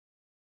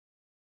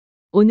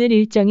오늘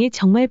일정이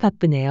정말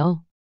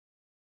바쁘네요.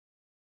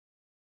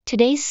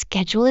 Today's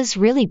schedule is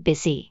really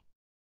busy.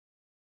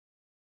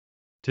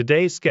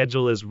 Today's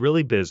schedule is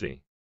really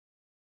busy.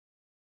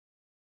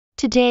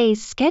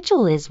 Today's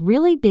schedule is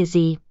really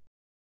busy.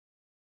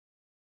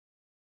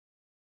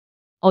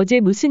 어제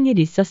무슨 일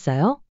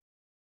있었어요?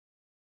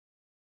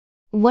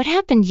 What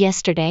happened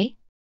yesterday?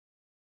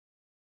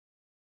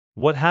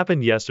 What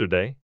happened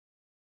yesterday?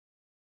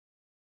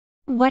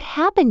 What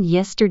happened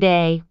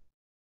yesterday?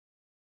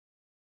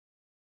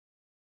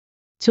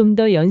 좀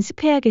더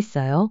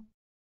연습해야겠어요.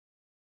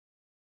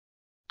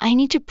 I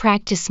need to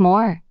practice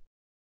more.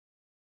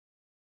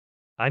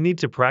 I need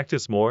to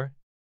practice more.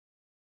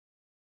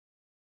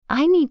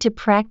 I need to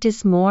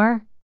practice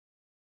more.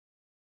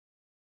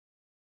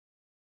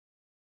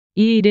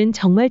 이 일은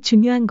정말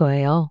중요한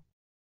거예요.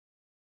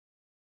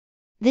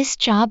 This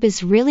job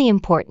is really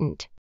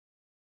important.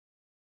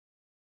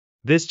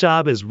 This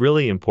job is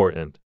really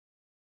important.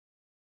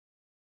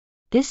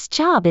 This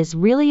job is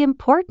really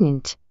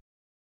important.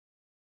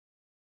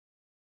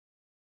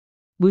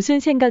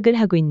 무슨 생각을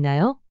하고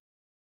있나요?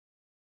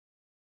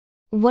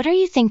 What are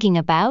you thinking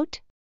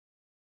about?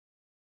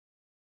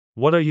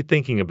 What are you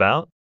thinking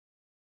about?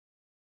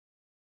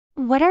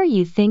 What are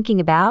you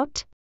thinking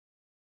about?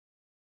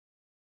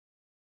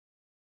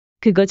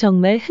 그거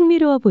정말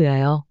흥미로워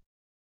보여요.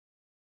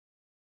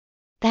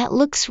 That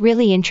looks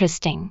really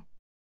interesting.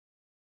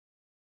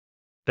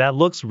 That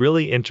looks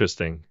really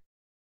interesting.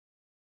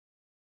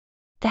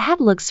 That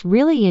looks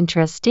really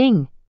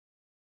interesting.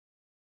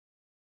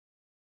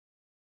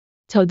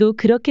 저도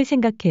그렇게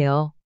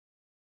생각해요.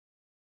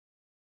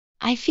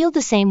 I feel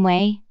the same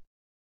way.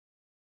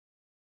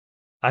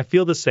 I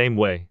feel the same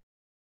way.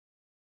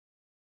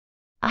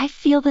 I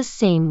feel the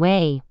same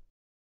way.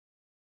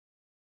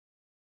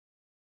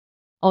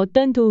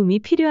 어떤 도움이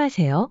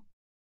필요하세요?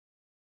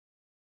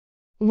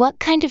 What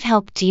kind of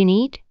help do you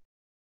need?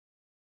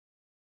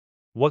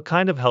 What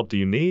kind of help do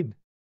you need?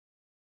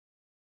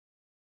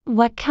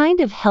 What kind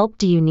of help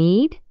do you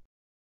need?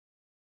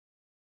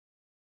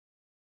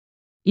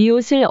 이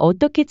옷을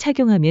어떻게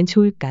착용하면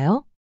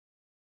좋을까요?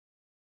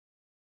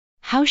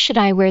 How should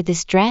I wear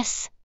this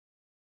dress?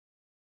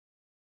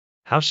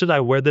 How should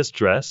I wear this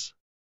dress?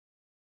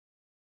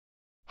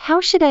 How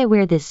should I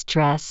wear this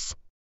dress?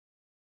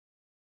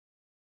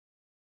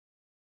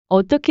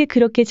 어떻게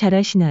그렇게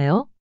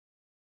잘하시나요?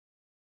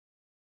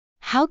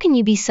 How can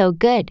you be so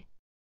good?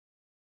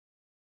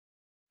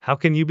 How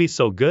can you be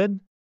so good?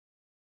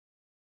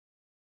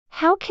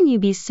 How can you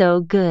be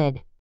so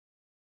good?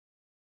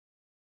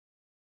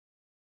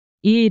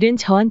 이 일은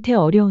저한테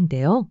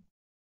어려운데요.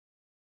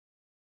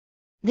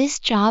 This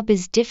job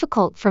is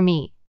difficult for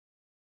me.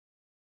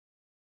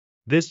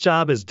 This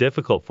job is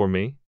difficult for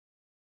me.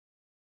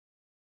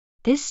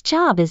 This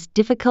job is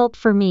difficult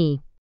for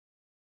me.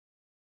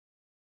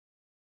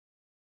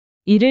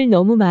 일을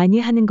너무 많이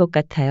하는 것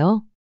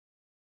같아요.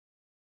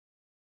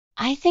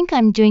 I think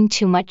I'm doing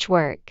too much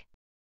work.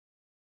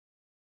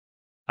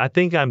 I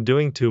think I'm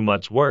doing too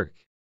much work.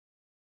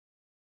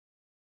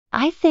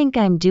 I think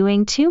I'm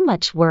doing too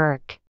much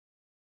work.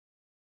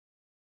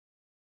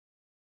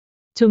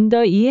 좀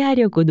더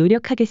이해하려고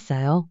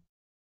노력하겠어요.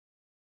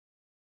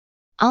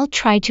 I'll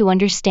try to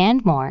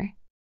understand more.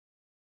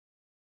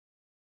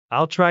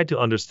 I'll try to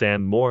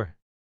understand more.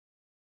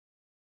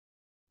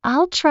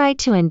 I'll try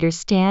to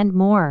understand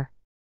more.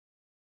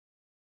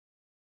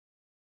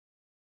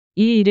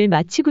 이 일을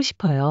마치고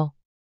싶어요.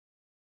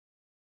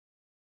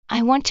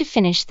 I want to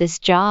finish this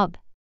job.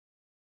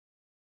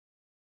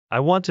 I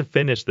want to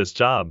finish this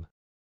job.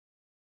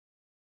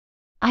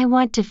 I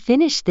want to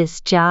finish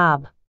this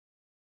job.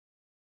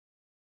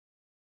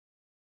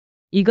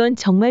 이건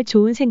정말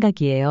좋은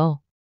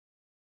생각이에요.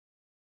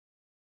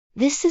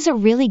 This is a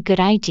really good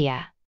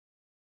idea.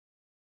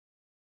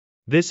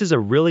 This is a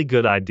really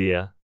good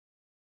idea.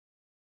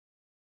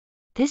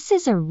 This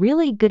is a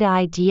really good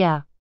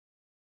idea.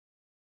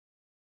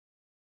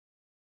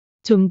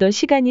 좀 더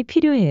시간이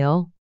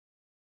필요해요.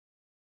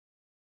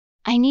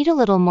 I need a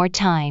little more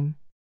time.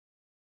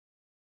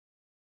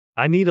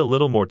 I need a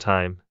little more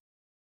time.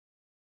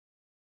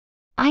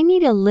 I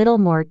need a little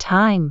more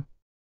time.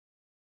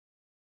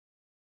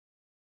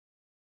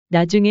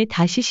 나중에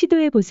다시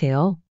시도해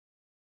보세요.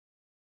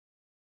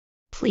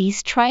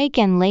 Please try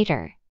again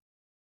later.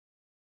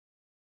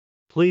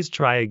 Please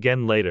try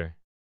again later.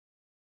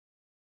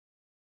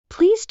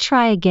 Please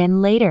try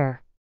again later.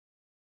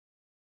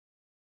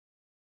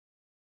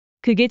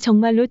 그게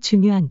정말로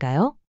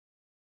중요한가요?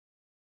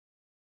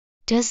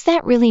 Does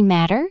that really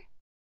matter?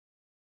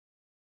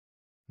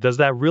 Does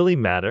that really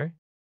matter?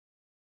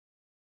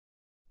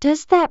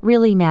 Does that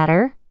really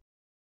matter?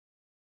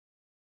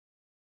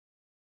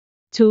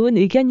 좋은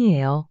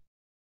의견이에요.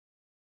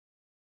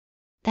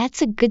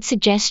 That's a good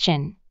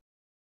suggestion.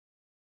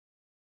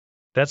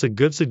 That's a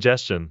good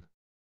suggestion.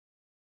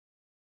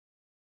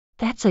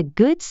 That's a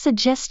good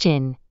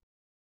suggestion.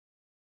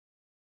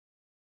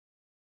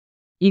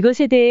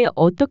 이것에 대해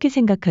어떻게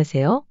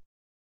생각하세요?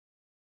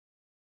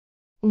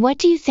 What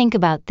do you think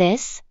about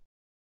this?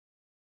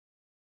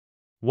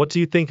 What do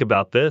you think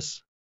about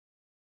this?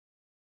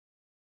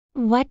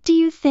 What do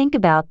you think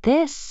about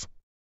this?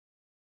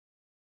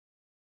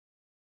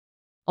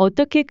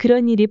 어떻게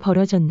그런 일이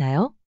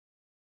벌어졌나요?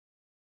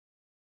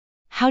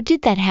 How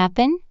did that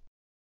happen?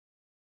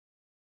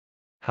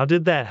 How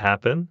did that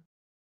happen?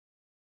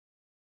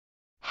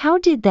 How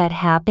did that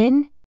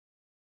happen?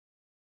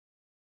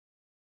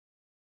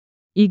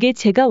 이게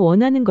제가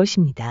원하는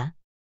것입니다.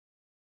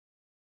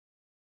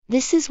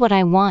 This is what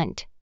I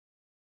want.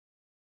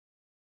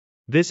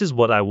 This is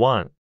what I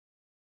want.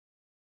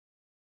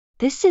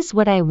 This is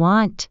what I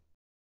want.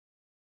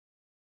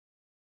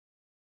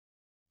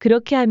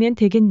 그렇게 하면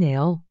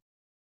되겠네요.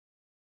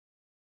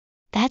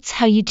 That's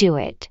how you do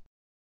it.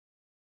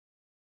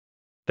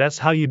 That's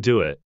how you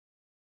do it.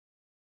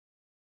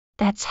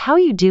 That's how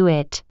you do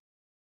it.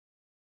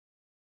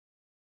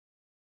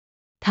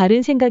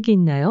 다른 생각이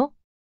있나요?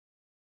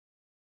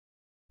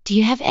 Do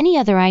you have any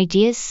other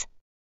ideas?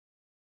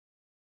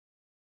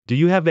 Do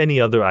you have any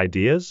other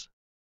ideas?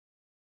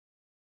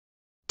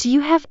 Do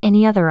you have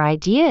any other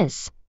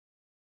ideas?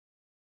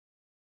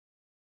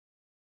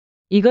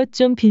 이것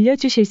좀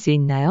빌려주실 수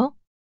있나요?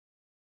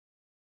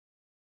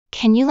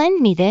 Can you lend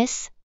me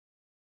this?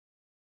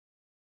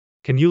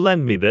 Can you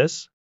lend me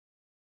this?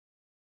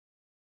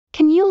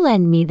 Can you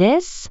lend me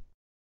this?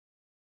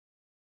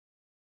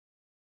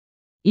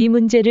 이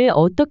문제를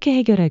어떻게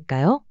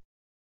해결할까요?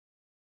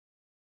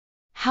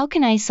 How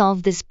can I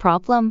solve this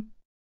problem?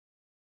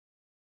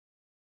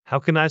 How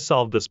can I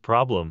solve this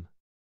problem?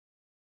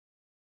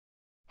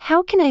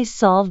 How can I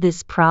solve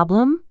this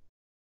problem?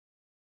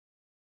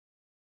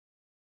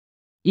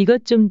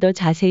 이것 좀 더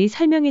자세히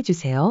설명해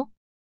주세요.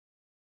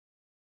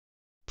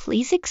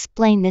 Please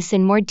explain this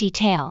in more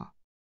detail.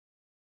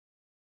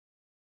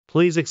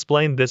 Please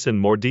explain this in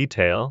more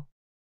detail.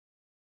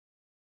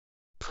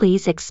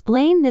 Please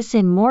explain this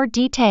in more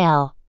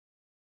detail.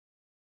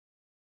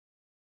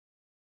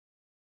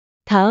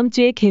 다음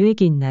주에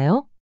계획이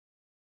있나요?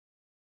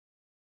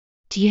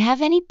 Do you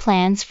have any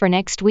plans for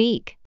next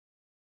week?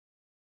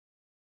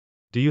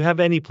 Do you have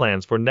any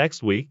plans for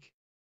next week?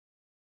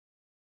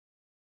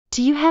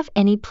 Do you have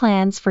any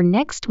plans for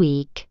next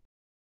week?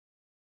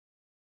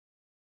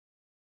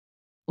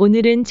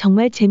 오늘은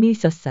정말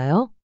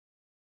재미있었어요.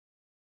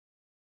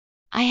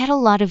 I had a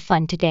lot of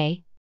fun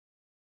today.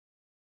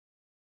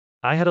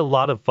 I had a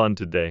lot of fun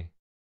today.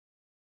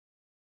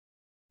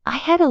 I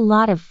had a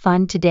lot of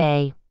fun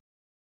today.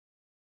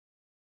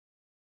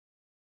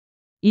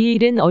 이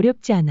일은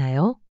어렵지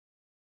않아요.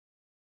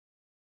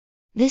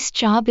 This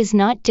job is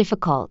not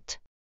difficult.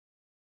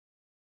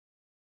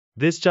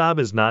 This job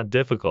is not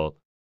difficult.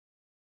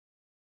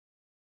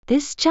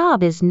 This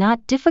job is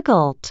not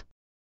difficult.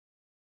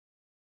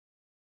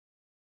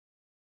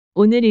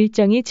 오늘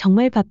일정이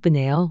정말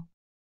바쁘네요.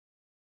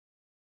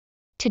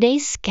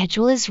 Today's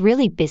schedule is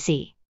really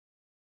busy.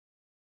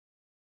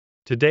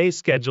 Today's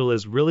schedule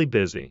is really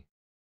busy.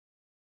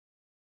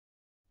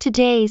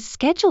 Today's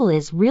schedule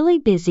is really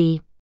busy.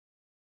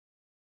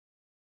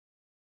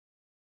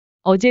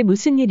 어제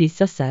무슨 일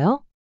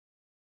있었어요?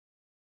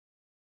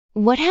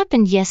 What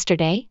happened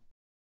yesterday?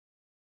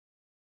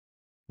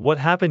 What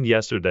happened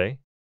yesterday?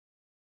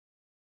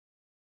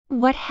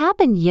 What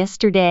happened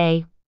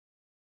yesterday?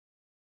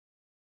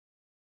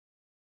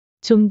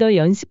 좀 더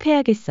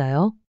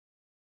연습해야겠어요.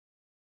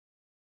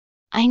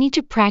 I need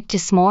to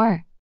practice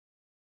more.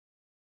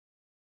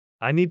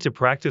 I need to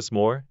practice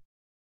more.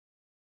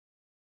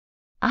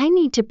 I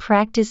need to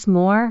practice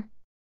more.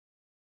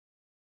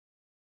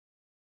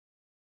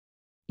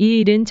 이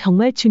일은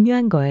정말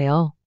중요한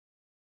거예요.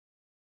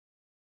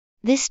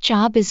 This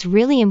job is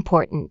really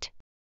important.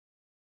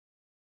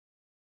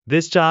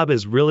 This job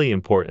is really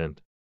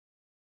important.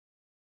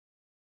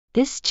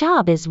 This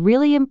job is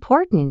really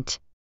important.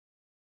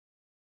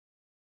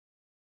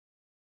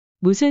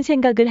 무슨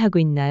생각을 하고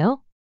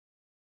있나요?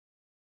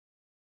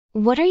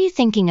 What are you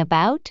thinking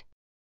about?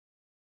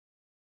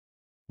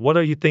 What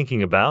are you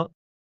thinking about?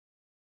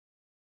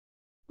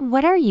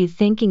 What are you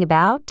thinking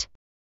about?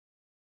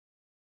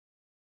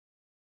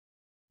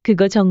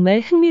 그거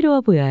정말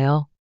흥미로워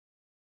보여요.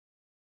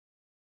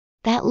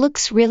 That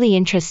looks really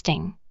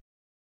interesting.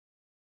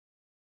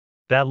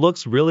 That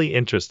looks really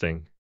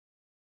interesting.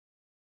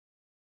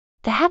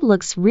 That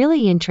looks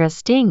really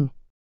interesting.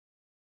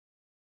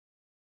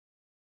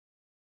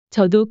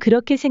 저도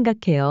그렇게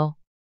생각해요.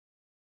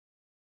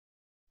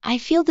 I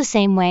feel the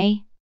same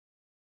way.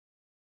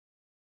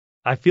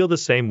 I feel the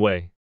same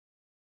way.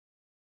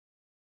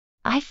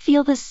 I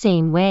feel the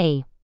same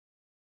way.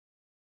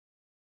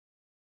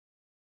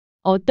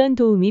 어떤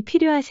도움이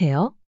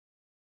필요하세요?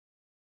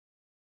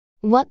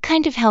 What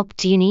kind of help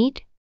do you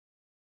need?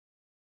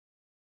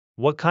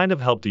 What kind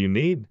of help do you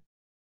need?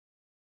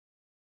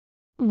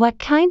 What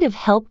kind of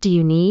help do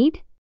you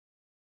need?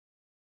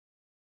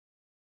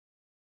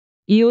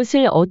 이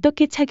옷을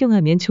어떻게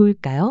착용하면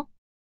좋을까요?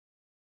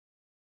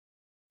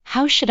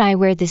 How should I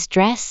wear this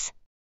dress?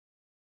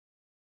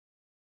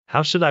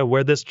 How should I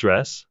wear this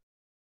dress?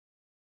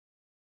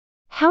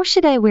 How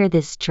should I wear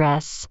this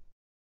dress?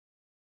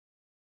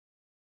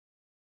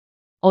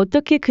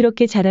 어떻게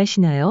그렇게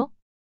잘하시나요?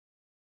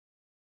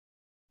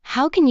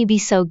 How can you be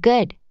so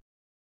good?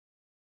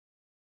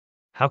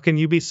 How can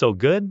you be so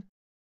good?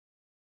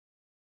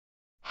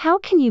 How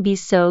can you be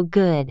so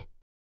good?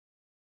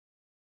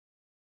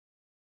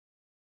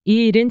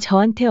 이 일은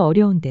저한테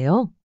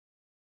어려운데요.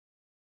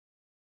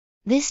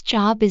 This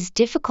job is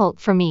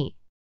difficult for me.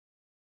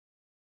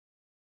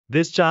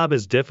 This job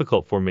is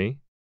difficult for me.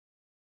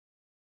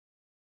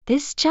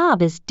 This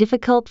job is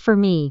difficult for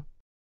me.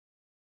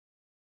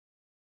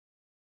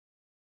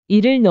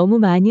 일을 너무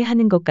많이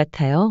하는 것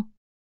같아요.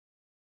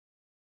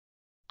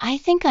 I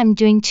think I'm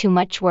doing too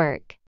much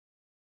work.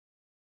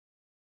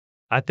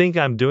 I think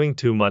I'm doing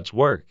too much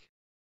work.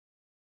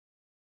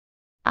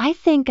 I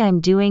think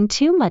I'm doing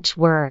too much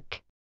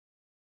work.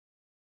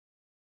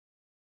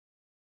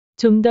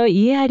 좀 더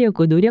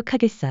이해하려고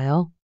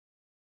노력하겠어요.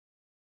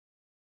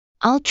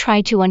 I'll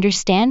try to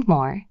understand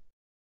more.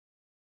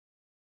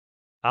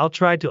 I'll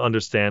try to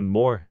understand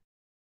more.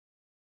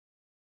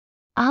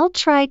 I'll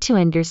try to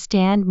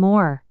understand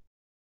more.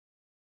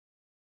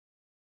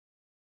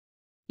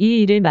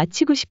 이 일을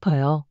마치고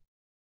싶어요.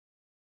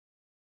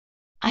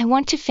 I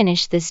want to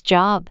finish this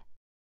job.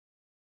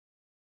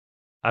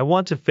 I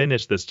want to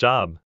finish this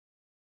job.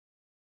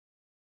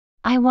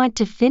 I want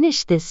to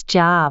finish this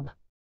job.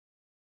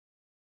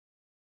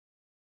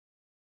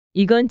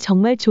 이건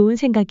정말 좋은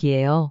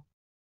생각이에요.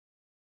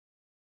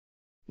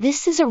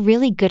 This is a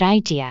really good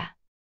idea.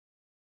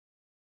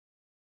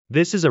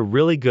 This is a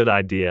really good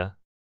idea.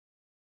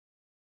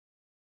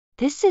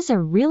 This is a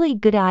really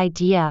good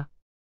idea.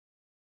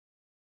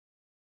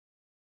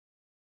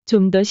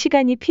 좀 더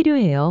시간이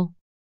필요해요.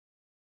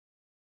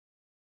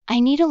 I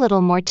need a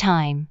little more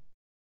time.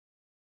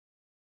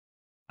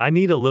 I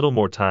need a little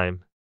more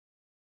time.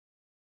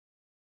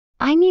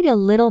 I need a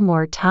little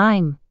more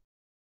time.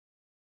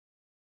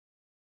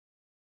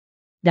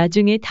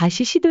 나중에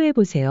다시 시도해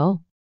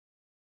보세요.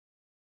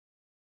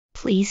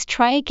 Please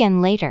try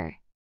again later.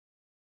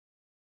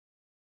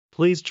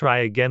 Please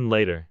try again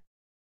later.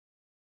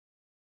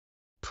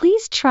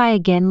 Please try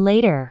again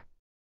later.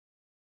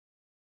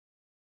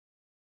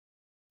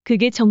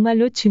 그게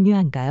정말로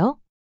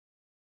중요한가요?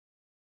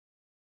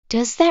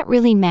 Does that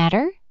really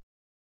matter?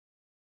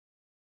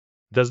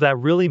 Does that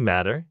really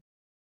matter?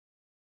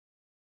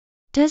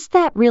 Does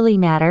that really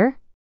matter?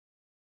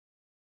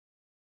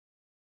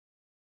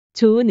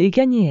 좋은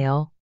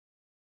의견이에요.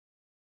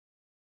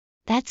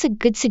 That's a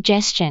good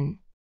suggestion.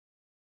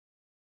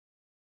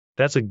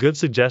 That's a good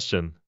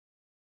suggestion.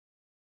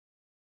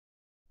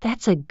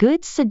 That's a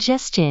good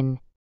suggestion.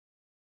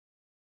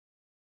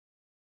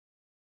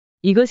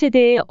 이것에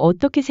대해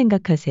어떻게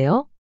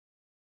생각하세요?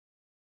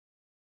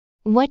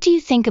 What do you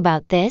think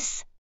about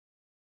this?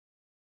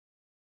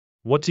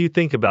 What do you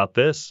think about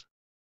this?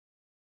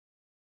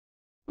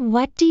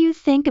 What do you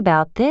think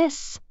about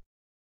this?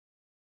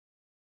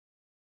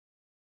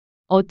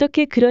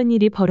 어떻게 그런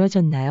일이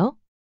벌어졌나요?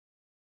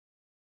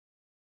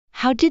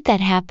 How did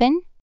that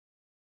happen?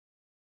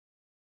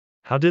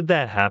 How did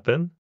that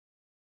happen?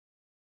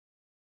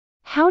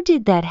 How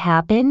did that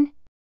happen?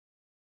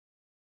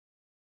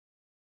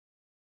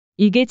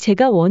 이게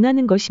제가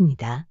원하는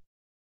것입니다.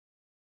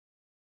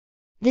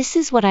 This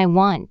is what I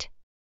want.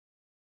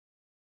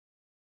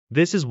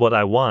 This is what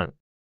I want.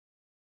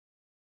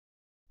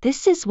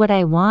 This is what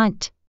I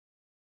want.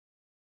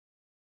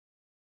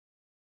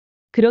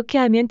 그렇게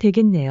하면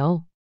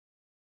되겠네요.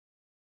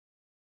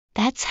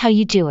 That's how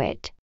you do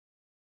it.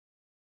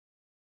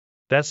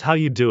 That's how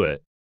you do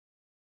it.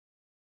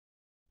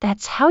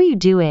 That's how you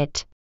do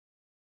it.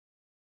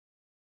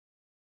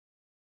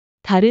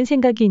 다른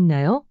생각이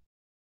있나요?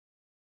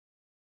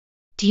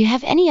 Do you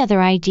have any other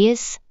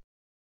ideas?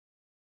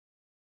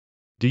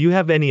 Do you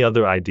have any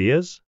other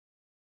ideas?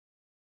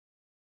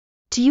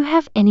 Do you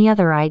have any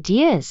other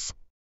ideas?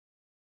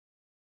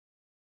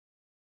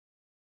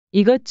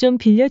 이것 좀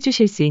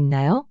빌려주실 수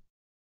있나요?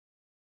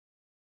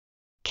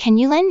 Can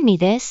you lend me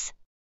this?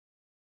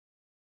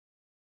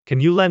 Can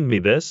you lend me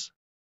this?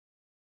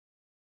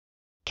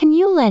 Can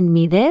you lend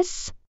me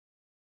this?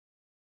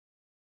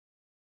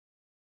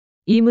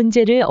 이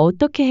문제를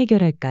어떻게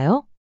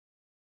해결할까요?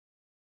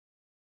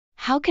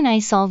 How can I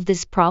solve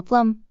this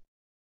problem?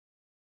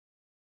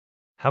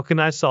 How can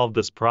I solve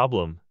this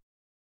problem?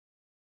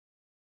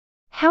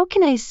 How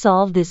can I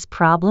solve this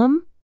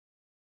problem?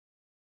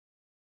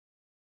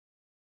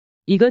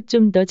 이것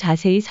좀 더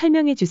자세히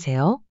설명해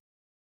주세요.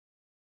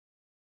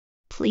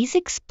 Please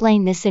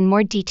explain this in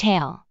more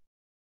detail.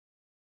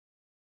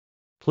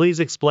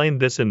 Please explain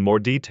this in more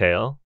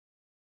detail.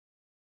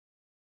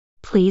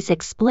 Please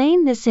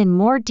explain this in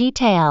more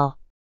detail.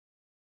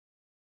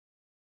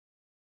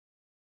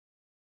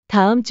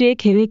 다음 주에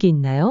계획이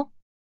있나요?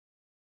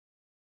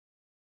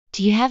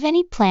 Do you have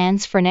any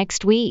plans for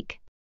next week?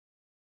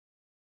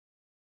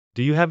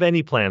 Do you have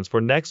any plans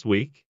for next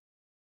week?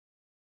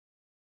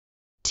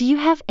 Do you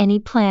have any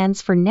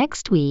plans for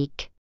next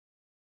week?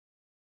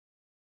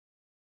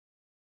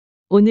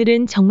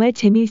 오늘은 정말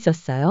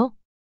재미있었어요.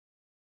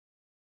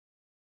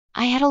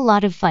 I had a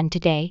lot of fun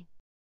today.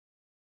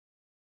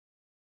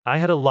 I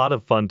had a lot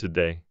of fun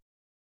today.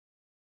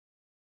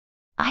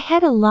 I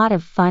had a lot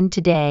of fun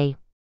today.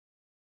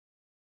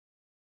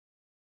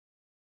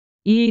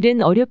 이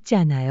일은 어렵지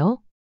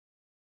않아요?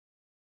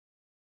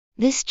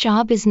 This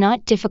job is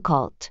not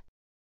difficult.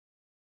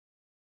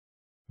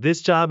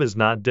 This job is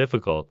not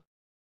difficult.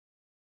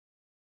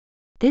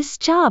 This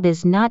job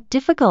is not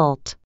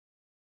difficult.